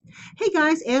Hey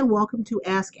guys, and welcome to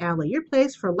Ask Allie, your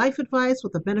place for life advice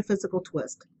with a metaphysical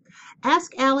twist.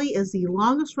 Ask Allie is the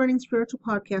longest running spiritual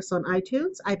podcast on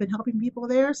iTunes. I've been helping people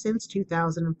there since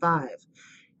 2005.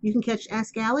 You can catch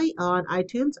Ask Allie on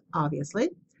iTunes, obviously,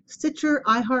 Stitcher,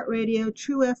 iHeartRadio,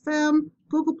 True FM,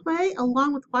 Google Play,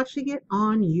 along with watching it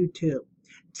on YouTube.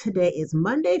 Today is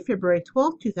Monday, February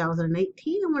 12th,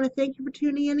 2018. I want to thank you for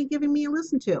tuning in and giving me a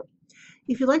listen to.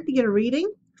 If you'd like to get a reading,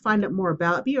 find out more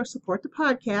about me, or support the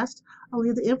podcast, I'll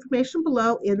leave the information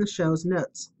below in the show's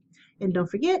notes. And don't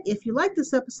forget, if you like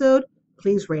this episode,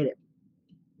 please rate it.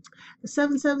 The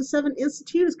 777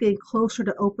 Institute is getting closer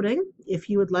to opening. If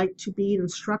you would like to be an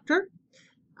instructor,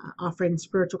 offering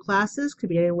spiritual classes, could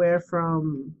be anywhere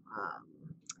from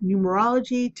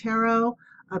numerology, tarot,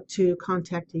 up to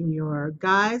contacting your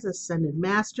guides, ascended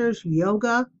masters,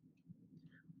 yoga,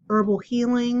 herbal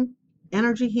healing,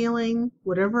 energy healing,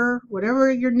 whatever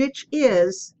your niche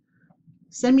is.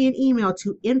 Send me an email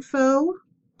to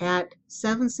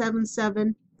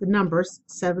info@777, the numbers,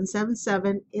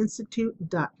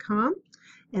 777institute.com,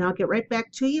 and I'll get right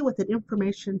back to you with an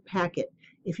information packet.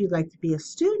 If you'd like to be a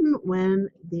student when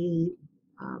the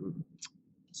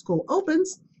school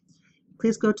opens,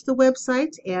 please go to the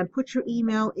website and put your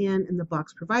email in the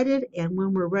box provided, and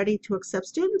when we're ready to accept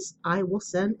students, I will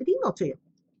send an email to you.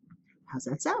 How's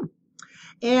that sound?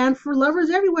 And for lovers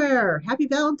everywhere, happy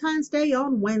Valentine's Day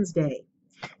on Wednesday.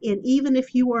 And even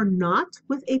if you are not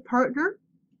with a partner,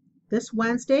 this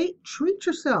Wednesday, treat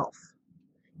yourself.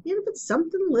 Even if it's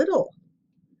something little.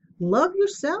 Love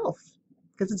yourself,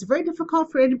 because it's very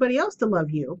difficult for anybody else to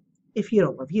love you if you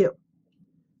don't love you.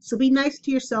 So be nice to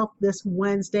yourself this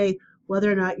Wednesday,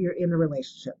 whether or not you're in a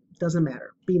relationship. Doesn't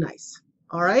matter. Be nice.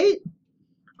 All right?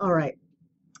 All right.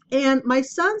 And my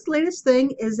son's latest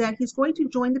thing is that he's going to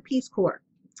join the Peace Corps.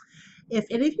 If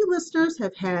any of you listeners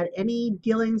have had any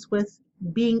dealings with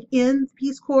being in the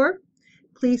Peace Corps,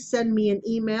 please send me an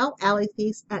email,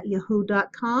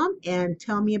 alliethies@yahoo.com, and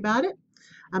tell me about it.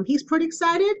 He's pretty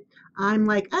excited. I'm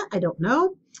like, I don't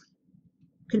know.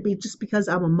 Could be just because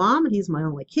I'm a mom and he's my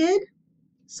only kid.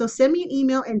 So send me an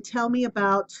email and tell me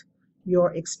about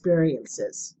your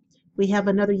experiences. We have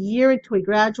another year until he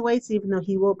graduates, even though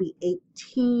he will be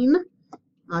 18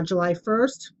 on July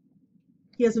 1st.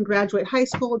 He doesn't graduate high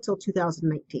school until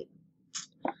 2019.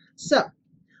 So,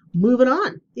 moving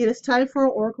on. It is time for our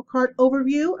Oracle card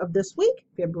overview of this week,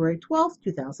 February 12th,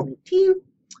 2018.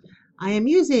 I am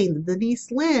using the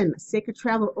Denise Linn Sacred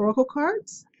Traveler Oracle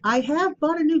cards. I have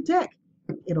bought a new deck.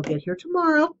 It'll get here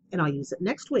tomorrow, and I'll use it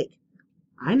next week.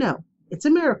 I know, it's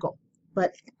a miracle,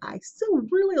 but I still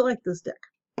really like this deck.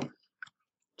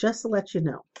 Just to let you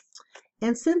know.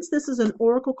 And since this is an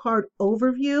Oracle card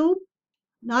overview,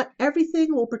 not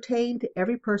everything will pertain to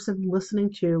every person listening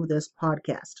to this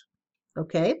podcast.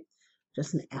 Okay?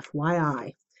 Just an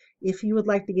FYI. If you would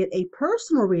like to get a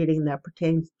personal reading that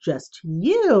pertains just to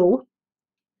you,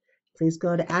 please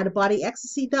go to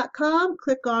outofbodyecstasy.com,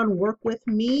 click on Work With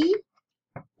Me,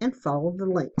 and follow the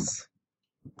links.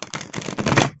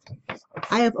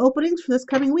 I have openings for this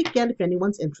coming weekend if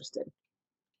anyone's interested.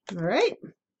 All right?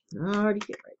 Alrighty,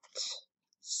 get right.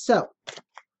 So,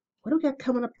 what do we got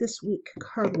coming up this week,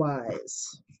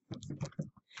 card-wise?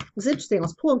 It was interesting. I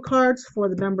was pulling cards for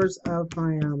the members of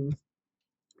my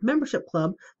membership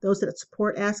club, those that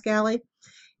support Ask Allie,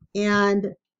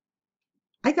 and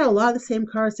I got a lot of the same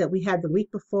cards that we had the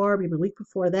week before, maybe the week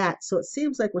before that, so it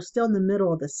seems like we're still in the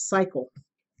middle of this cycle.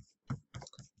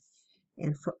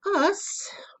 And for us,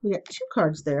 we got two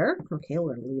cards there. Okay,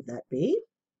 we're going to leave that be.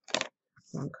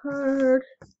 One card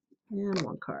and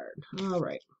one card. All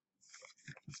right.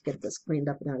 Let's get this cleaned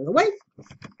up and out of the way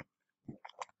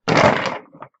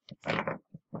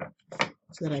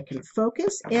so that I can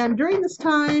focus. And during this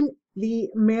time, the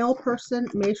mail person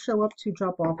may show up to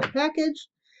drop off a package.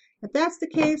 If that's the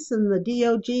case, then the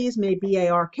DOGs may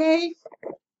BARK,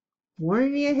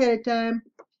 warning you ahead of time,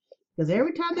 because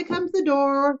every time they come to the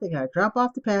door, they got to drop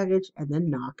off the package and then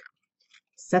knock.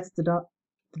 Sets the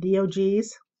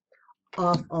DOGs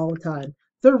off all the time.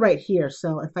 They're right here,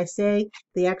 so if I say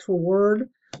the actual word,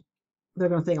 they're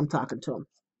going to think I'm talking to them.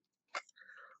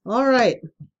 All right.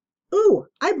 Ooh,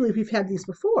 I believe we've had these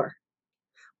before,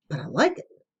 but I like it.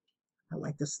 I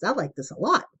like this a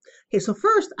lot. Okay, so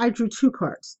first I drew two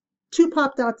cards. Two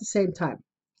popped out at the same time.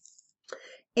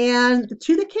 And the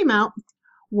two that came out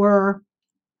were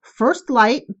First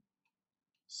Light,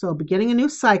 so beginning a new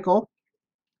cycle,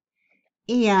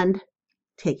 and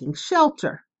Taking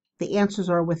Shelter. The answers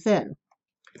are within.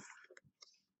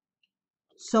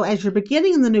 So as you're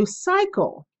beginning the new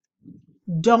cycle,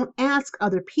 don't ask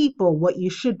other people what you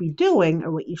should be doing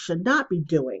or what you should not be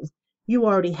doing. You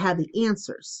already have the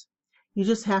answers. You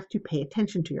just have to pay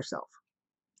attention to yourself.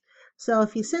 So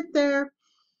if you sit there,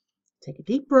 take a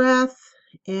deep breath,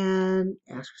 and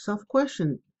ask yourself a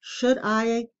question. Should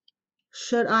I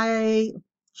start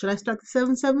the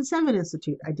 777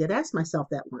 Institute? I did ask myself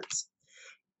that once.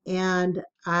 And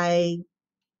I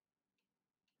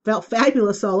felt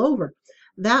fabulous all over.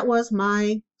 That was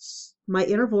my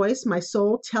inner voice, my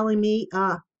soul telling me,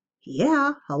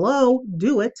 yeah, hello,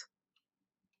 do it.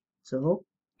 So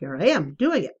here I am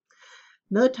doing it.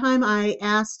 Another time I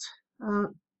asked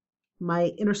my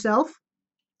inner self,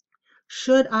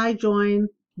 should I join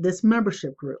this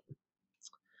membership group?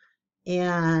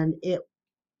 And it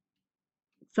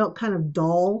felt kind of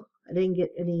dull. I didn't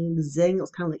get any zing. It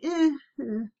was kind of like,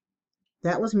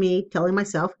 That was me telling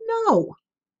myself, no,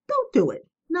 don't do it.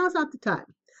 Now's not the time.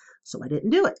 So I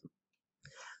didn't do it.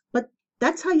 But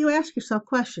that's how you ask yourself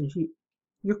questions.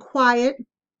 You're quiet,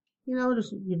 you're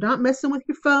not messing with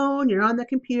your phone, you're on the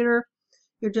computer.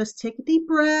 You just take a deep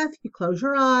breath, you close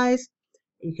your eyes,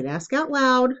 you can ask out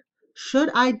loud, should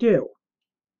I do?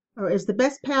 Or is the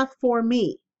best path for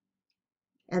me?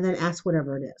 And then ask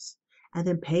whatever it is. And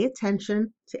then pay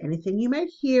attention to anything you may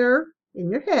hear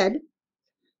in your head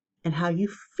and how you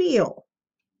feel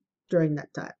during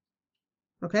that time.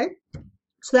 Okay?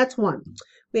 So that's one.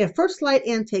 We have first light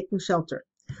and taking shelter,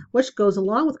 which goes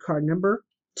along with card number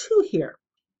 2 here.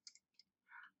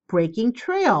 Breaking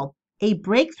trail. A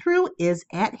breakthrough is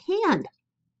at hand.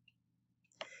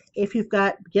 If you've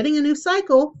got getting a new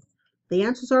cycle, the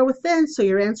answers are within, so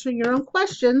you're answering your own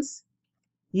questions,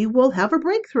 you will have a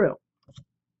breakthrough.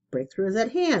 Breakthrough is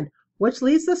at hand, which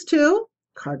leads us to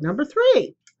card number 3.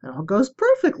 It all goes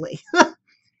perfectly.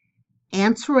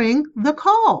 Answering the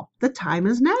call. The time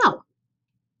is now.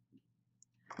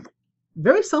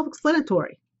 Very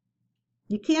self-explanatory.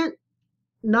 You can't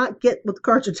not get what the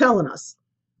cards are telling us.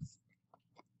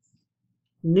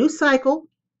 New cycle.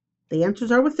 The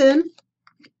answers are within.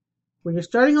 When you're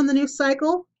starting on the new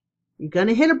cycle, you're going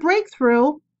to hit a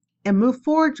breakthrough and move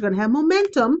forward. You're going to have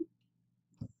momentum.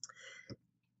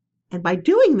 And by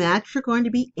doing that, you're going to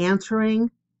be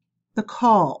answering the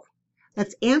call.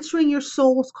 That's answering your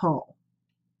soul's call.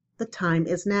 The time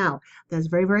is now. That's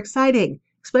very, very exciting,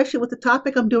 especially with the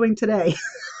topic I'm doing today.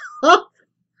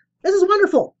 This is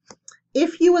wonderful.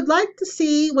 If you would like to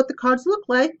see what the cards look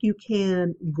like, you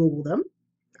can Google them.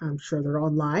 I'm sure they're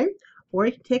online. Or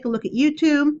you can take a look at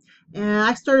YouTube. And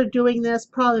I started doing this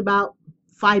probably about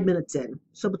 5 minutes in.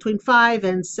 So between 5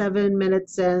 and 7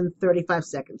 minutes and 35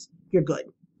 seconds. You're good.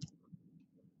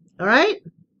 All right?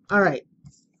 All right.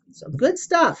 So good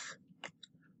stuff.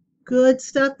 Good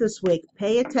stuff this week.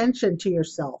 Pay attention to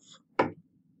yourself.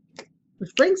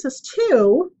 Which brings us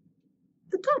to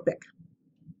the topic.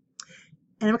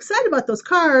 And I'm excited about those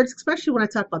cards, especially when I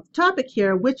talk about the topic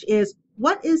here, which is,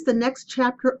 what is the next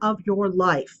chapter of your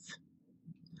life?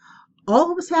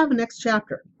 All of us have a next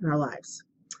chapter in our lives.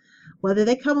 Whether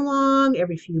they come along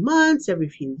every few months, every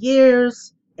few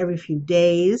years, every few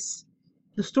days,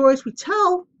 the stories we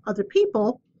tell other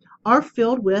people are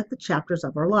filled with the chapters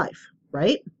of our life,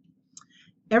 right?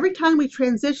 Every time we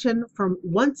transition from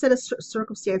one set of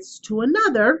circumstances to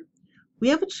another, we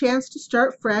have a chance to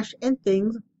start fresh and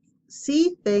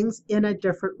see things in a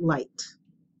different light.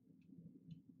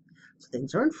 So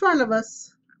things are in front of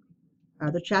us,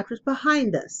 other chapters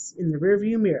behind us in the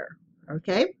rearview mirror,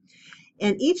 okay?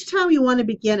 And each time we want to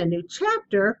begin a new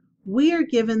chapter, we are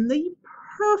given the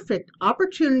perfect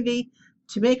opportunity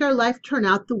to make our life turn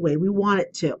out the way we want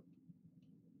it to.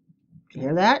 Did you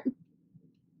hear that?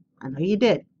 I know you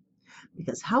did.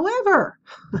 Because, however,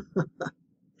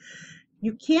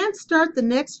 you can't start the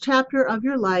next chapter of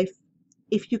your life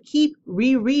if you keep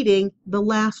rereading the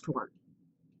last one.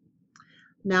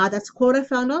 Now, that's a quote I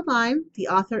found online. The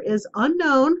author is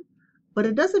unknown, but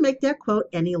it doesn't make that quote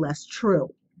any less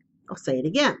true. I'll say it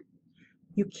again.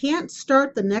 You can't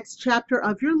start the next chapter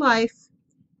of your life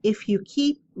if you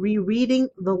keep rereading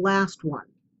the last one.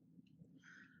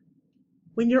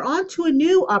 When you're on to a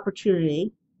new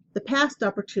opportunity, the past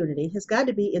opportunity has got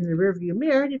to be in the rearview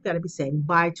mirror, and you've got to be saying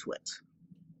bye to it.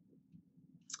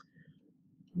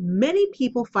 Many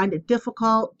people find it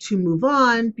difficult to move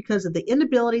on because of the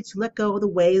inability to let go of the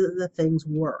way that the things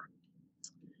were.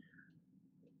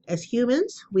 As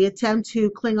humans, we attempt to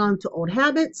cling on to old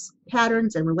habits,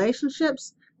 patterns, and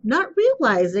relationships, not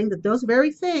realizing that those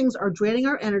very things are draining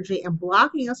our energy and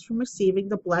blocking us from receiving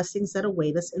the blessings that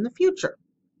await us in the future.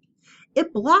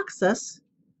 It blocks us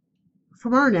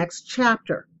from our next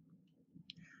chapter.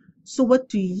 So what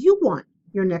do you want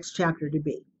your next chapter to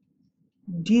be?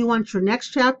 Do you want your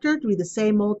next chapter to be the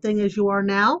same old thing as you are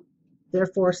now,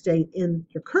 therefore staying in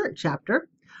your current chapter?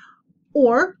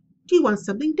 Or Do you want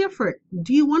something different?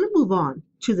 Do you want to move on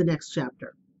to the next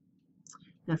chapter?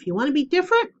 Now, if you want to be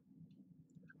different,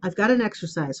 I've got an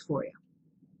exercise for you.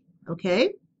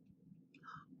 Okay?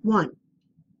 1.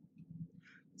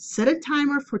 Set a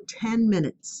timer for 10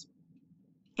 minutes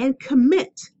and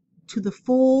commit to the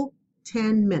full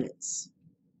 10 minutes.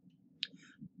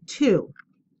 2.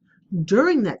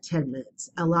 During that 10 minutes,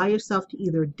 allow yourself to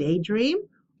either daydream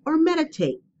or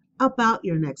meditate about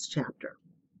your next chapter.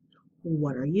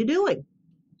 What are you doing?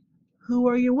 Who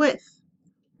are you with?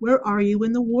 Where are you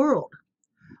in the world?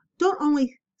 Don't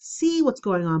only see what's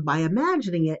going on by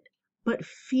imagining it, but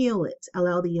feel it.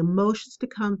 Allow the emotions to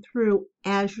come through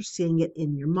as you're seeing it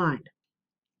in your mind.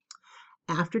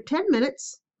 After 10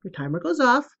 minutes, your timer goes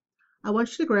off. I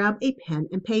want you to grab a pen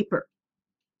and paper.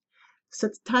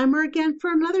 Set the timer again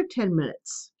for another 10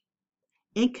 minutes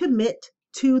and commit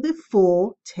to the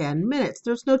full 10 minutes.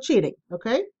 There's no cheating,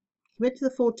 okay? Commit to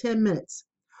the full 10 minutes.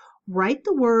 Write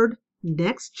the word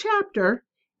next chapter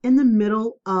in the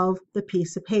middle of the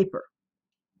piece of paper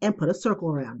and put a circle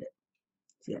around it.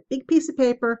 So you got a big piece of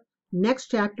paper, next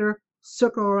chapter,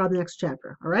 circle around the next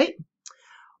chapter, all right?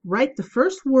 Write the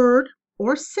first word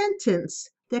or sentence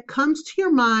that comes to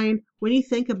your mind when you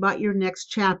think about your next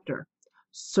chapter.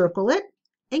 Circle it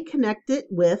and connect it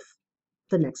with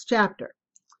the next chapter.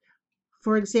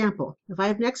 For example, if I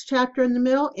have next chapter in the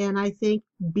middle and I think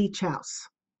beach house,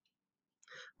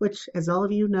 which, as all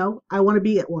of you know, I want to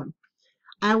be at one,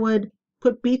 I would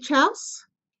put beach house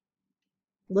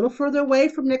a little further away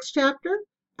from next chapter.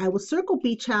 I will circle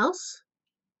beach house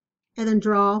and then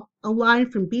draw a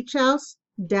line from beach house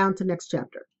down to next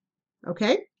chapter.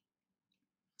 Okay?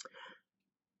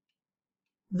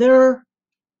 There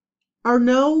are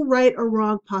no right or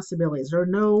wrong possibilities. There are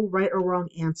no right or wrong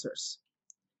answers.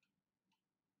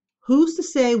 Who's to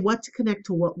say what to connect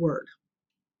to what word?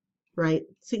 Right?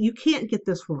 So you can't get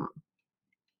this wrong.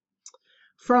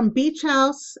 From beach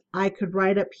house, I could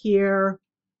write up here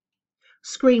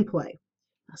screenplay.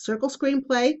 Circle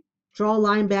screenplay, draw a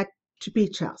line back to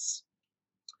beach house.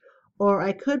 Or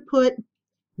I could put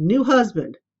new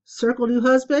husband, circle new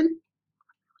husband,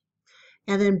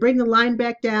 and then bring the line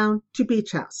back down to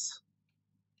beach house.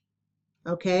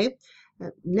 Okay?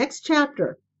 Next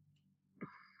chapter.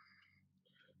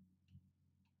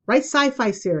 Write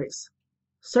sci-fi series.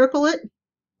 Circle it,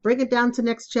 bring it down to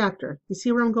next chapter. You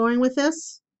see where I'm going with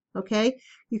this? Okay?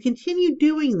 You continue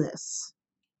doing this.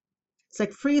 It's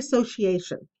like free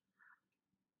association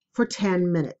for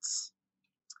 10 minutes.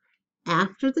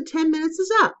 After the 10 minutes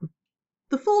is up,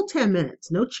 the full 10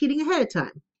 minutes, no cheating ahead of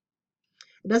time.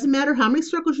 It doesn't matter how many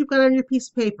circles you've got on your piece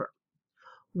of paper.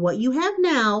 What you have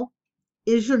now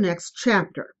is your next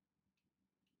chapter.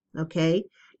 Okay?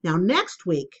 Now, next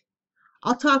week,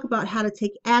 I'll talk about how to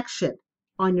take action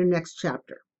on your next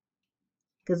chapter.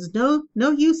 Because there's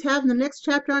no use having the next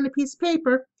chapter on a piece of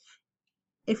paper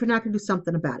if you're not going to do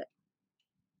something about it.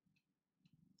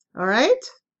 All right?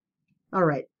 All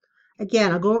right.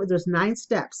 Again, I'll go over, there's 9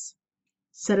 steps.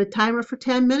 Set a timer for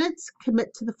 10 minutes,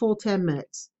 commit to the full 10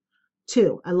 minutes.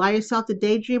 2, allow yourself to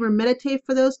daydream or meditate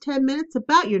for those 10 minutes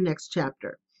about your next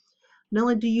chapter. Not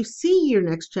only do you see your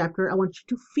next chapter, I want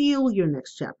you to feel your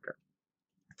next chapter.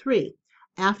 3,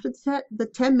 after the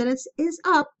 10 minutes is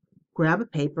up, grab a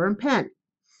paper and pen.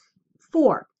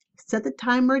 4, set the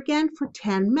timer again for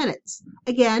 10 minutes.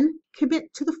 Again,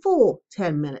 commit to the full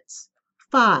 10 minutes.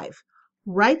 5,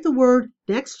 write the word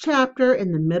next chapter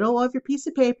in the middle of your piece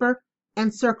of paper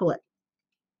and circle it.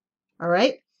 All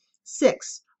right?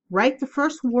 6, write the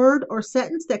first word or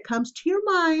sentence that comes to your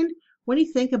mind when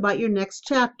you think about your next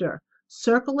chapter.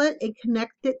 Circle it and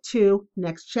connect it to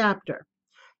next chapter.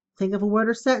 Think of a word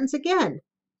or sentence again.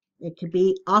 It could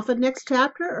be off of next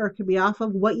chapter or it could be off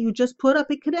of what you just put up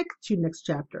and connect to next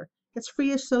chapter. It's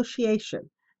free association.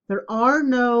 There are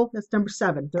no, that's number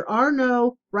 7, there are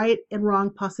no right and wrong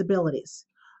possibilities.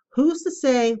 Who's to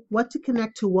say what to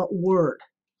connect to what word?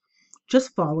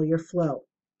 Just follow your flow.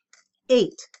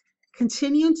 8,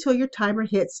 continue until your timer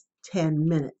hits 10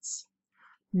 minutes.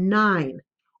 9,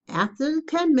 after the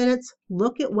 10 minutes,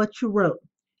 look at what you wrote.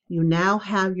 You now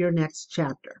have your next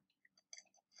chapter.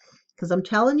 Because I'm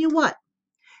telling you what,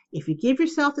 if you give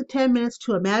yourself the 10 minutes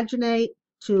to imaginate,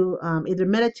 to either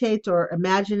meditate or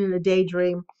imagine in a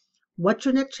daydream what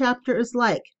your next chapter is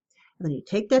like, and then you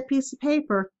take that piece of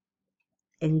paper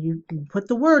and you put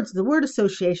the words, the word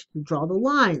association, you draw the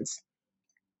lines,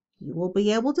 you will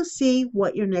be able to see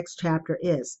what your next chapter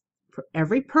is. For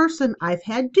every person I've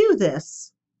had do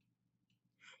this,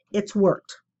 it's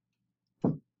worked.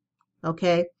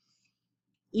 Okay?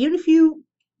 Even if you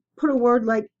put a word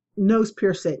like nose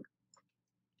piercing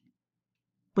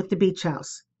with the beach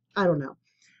house, I don't know.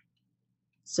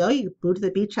 So you move to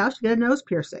the beach house, you get a nose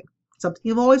piercing. Something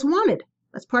you've always wanted.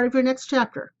 That's part of your next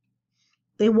chapter.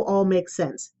 They will all make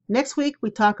sense. Next week,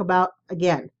 we talk about,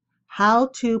 again, how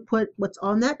to put what's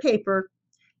on that paper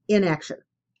in action.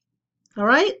 All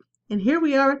right? And here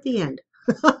we are at the end.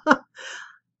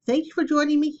 Thank you for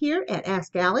joining me here at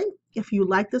Ask Allie. If you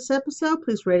like this episode,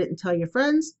 please rate it and tell your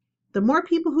friends. The more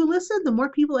people who listen, the more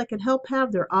people I can help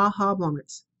have their aha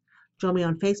moments. Join me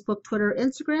on Facebook, Twitter,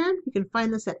 Instagram. You can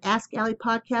find this at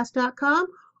AskAlliePodcast.com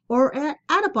or at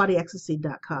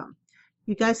OutofBodyEcstasy.com.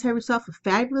 You guys have yourself a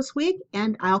fabulous week,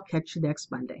 and I'll catch you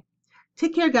next Monday.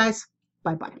 Take care, guys.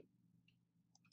 Bye-bye.